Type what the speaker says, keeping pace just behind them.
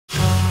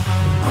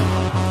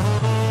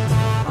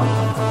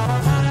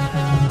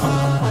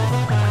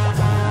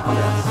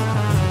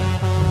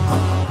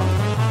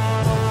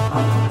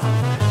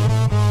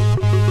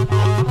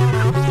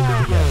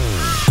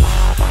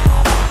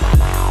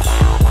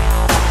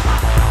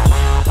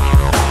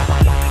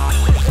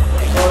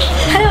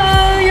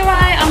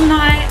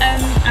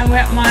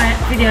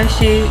video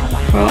shoot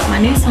for my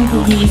new song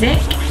called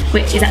Music,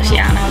 which is actually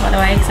out now, by the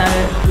way, so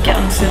get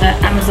onto the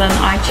Amazon,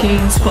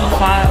 iTunes,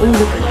 Spotify, all the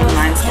good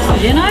online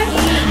stuff, you know.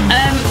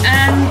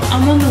 And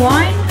I'm on the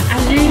wine,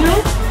 as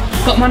usual.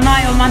 Got my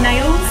Nye on my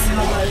nails,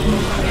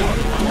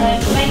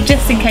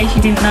 just in case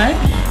you didn't know.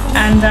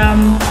 And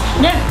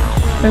yeah,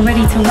 we're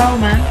ready to roll,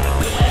 man.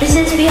 This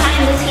is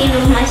behind the scenes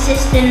of my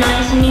sister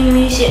Nye's new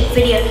music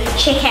video.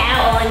 Check it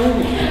out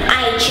on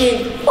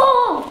iTunes.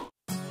 Oh!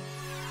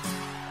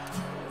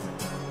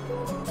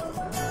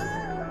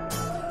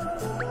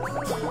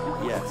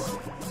 Yes.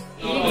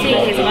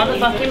 Music is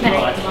motherfucking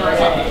pain.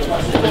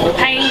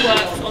 Pain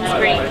works on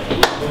screen.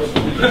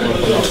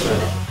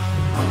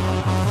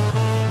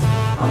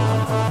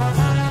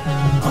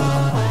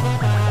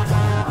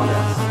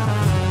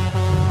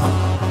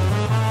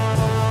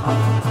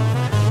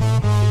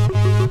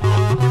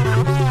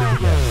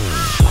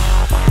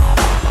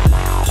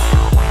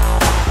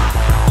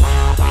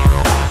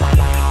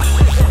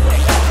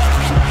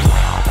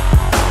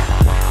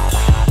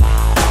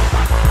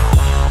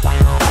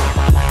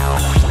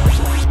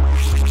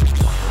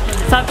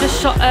 So I've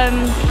just shot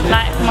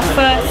like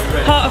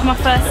part of my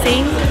first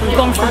scene. We've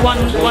gone for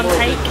one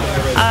take.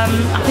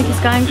 I think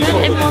it's going good.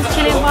 Everyone's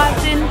chilling,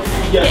 vibing,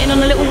 getting on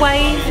a little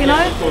wave, you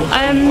know.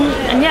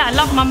 And yeah, I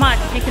love my mic.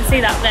 If you can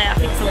see that there, I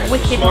think it's a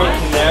wicked mic.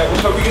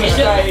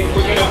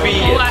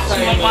 All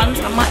action at once.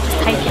 I might just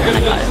take it and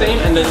I go.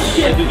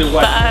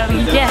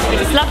 But yeah,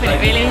 just loving it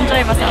really.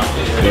 Enjoy myself.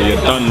 Yeah,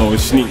 you don't know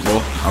it's Sneak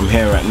though. I'm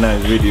here at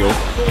Nye's video.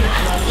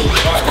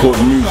 It's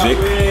called Music.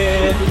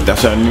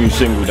 That's our new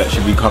single that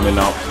should be coming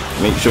out.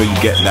 Make sure you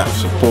get that,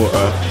 support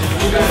her.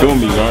 Feel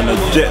me, we're on a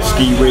jet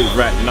ski wave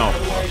right now.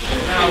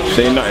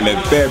 Say nothing,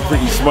 they're bare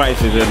pretty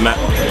spicy than that.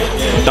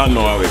 Don't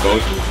know how it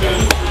goes.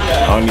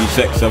 Only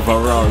sex a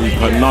Ferrari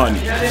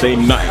Panani. Say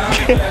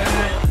nothing.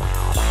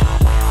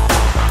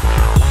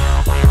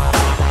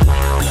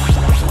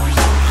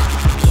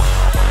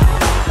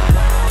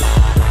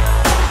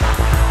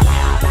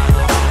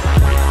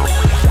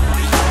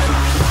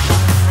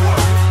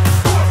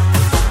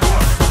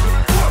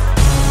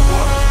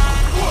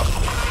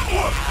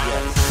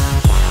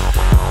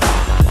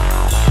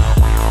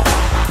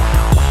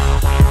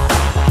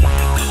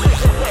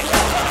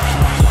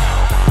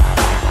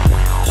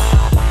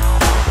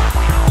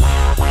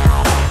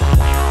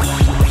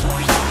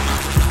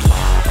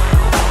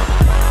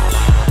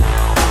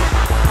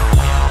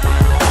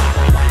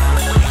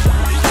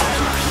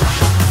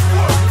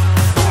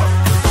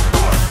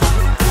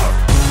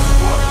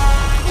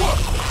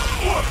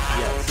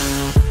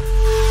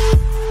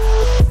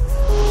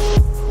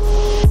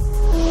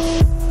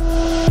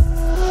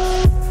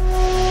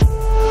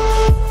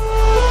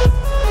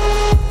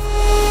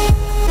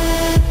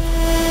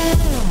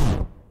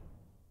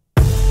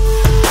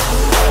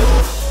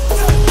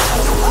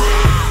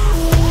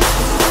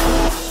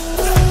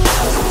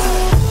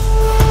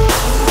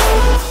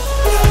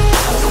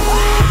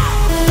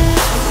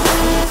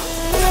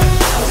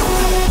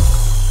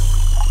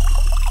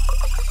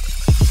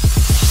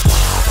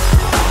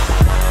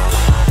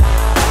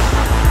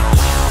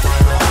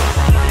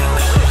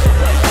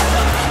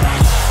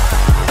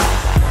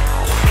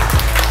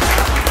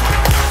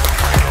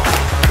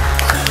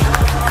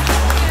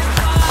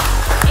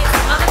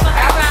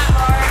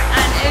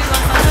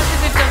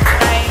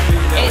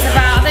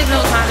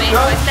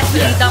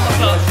 Dumb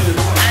o'clock.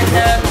 And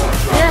yeah.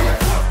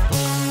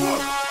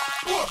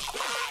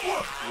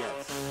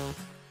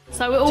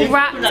 So we're all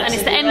wrapped and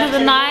it's the end of the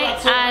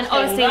night, and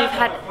obviously we've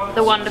had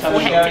the wonderful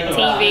Hectic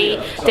TV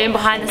doing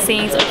behind the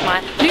scenes of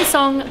my new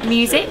song,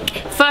 Music.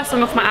 First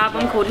song off my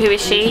album called Who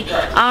Is She?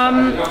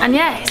 And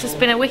yeah, it's just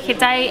been a wicked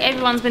day.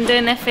 Everyone's been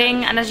doing their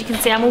thing, and as you can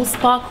see I'm all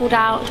sparkled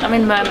out. I'm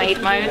in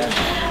mermaid mode.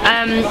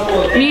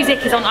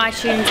 Music is on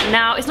iTunes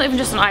now. It's not even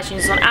just on iTunes,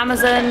 it's on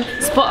Amazon,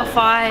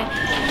 Spotify,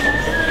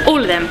 all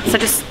of them. So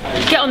just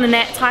get on the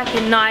net, type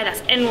in Nye,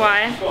 that's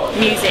NY,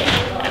 Music,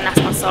 and that's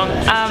my song.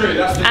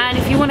 And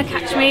if you want to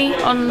catch me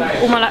on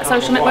all my like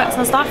social networks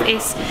and stuff,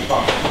 it's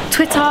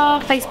Twitter,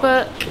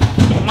 Facebook,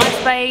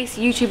 MySpace,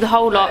 YouTube, the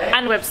whole lot,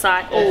 and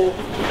website, all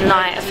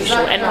Nye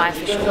Official,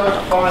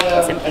 NYofficial.com.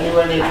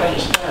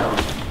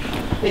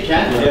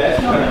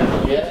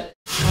 Simple.